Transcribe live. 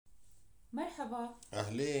مرحبا.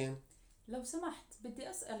 أهلين. لو سمحت بدي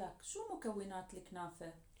أسألك شو مكونات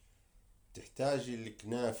الكنافة؟ تحتاج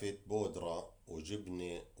الكنافة بودرة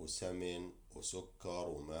وجبنة وسمن وسكر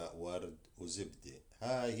وماء ورد وزبدة،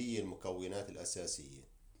 هاي هي المكونات الأساسية.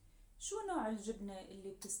 شو نوع الجبنة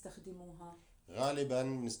اللي بتستخدموها؟ غالبا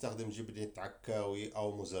نستخدم جبنة عكاوي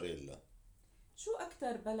أو موزاريلا. شو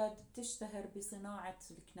أكتر بلد بتشتهر بصناعة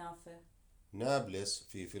الكنافة؟ نابلس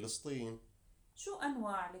في فلسطين. شو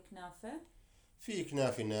أنواع الكنافة؟ في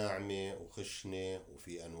كنافة ناعمة وخشنة،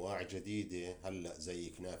 وفي أنواع جديدة هلأ زي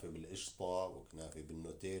كنافة بالقشطة وكنافة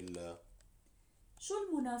بالنوتيلا. شو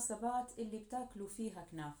المناسبات اللي بتاكلوا فيها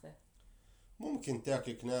كنافة؟ ممكن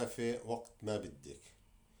تاكل كنافة وقت ما بدك،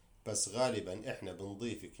 بس غالبا احنا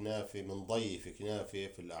بنضيف كنافة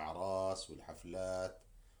في الأعراس والحفلات،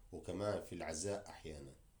 وكمان في العزاء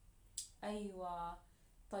أحيانا. أيوة.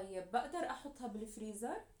 طيب بقدر أحطها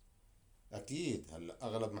بالفريزر؟ أكيد، هلأ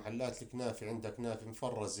أغلب محلات الكنافة عندها كنافة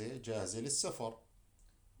مفرزة جاهزة للسفر.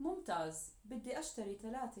 ممتاز، بدي أشتري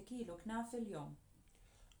 3 كيلو كنافة اليوم.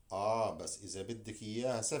 بس إذا بدك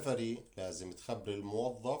إياها سفري لازم تخبري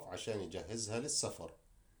الموظف عشان يجهزها للسفر.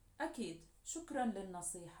 أكيد، شكرا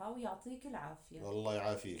للنصيحة ويعطيك العافية. الله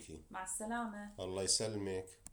يعافيكي. مع السلامة. الله يسلمك.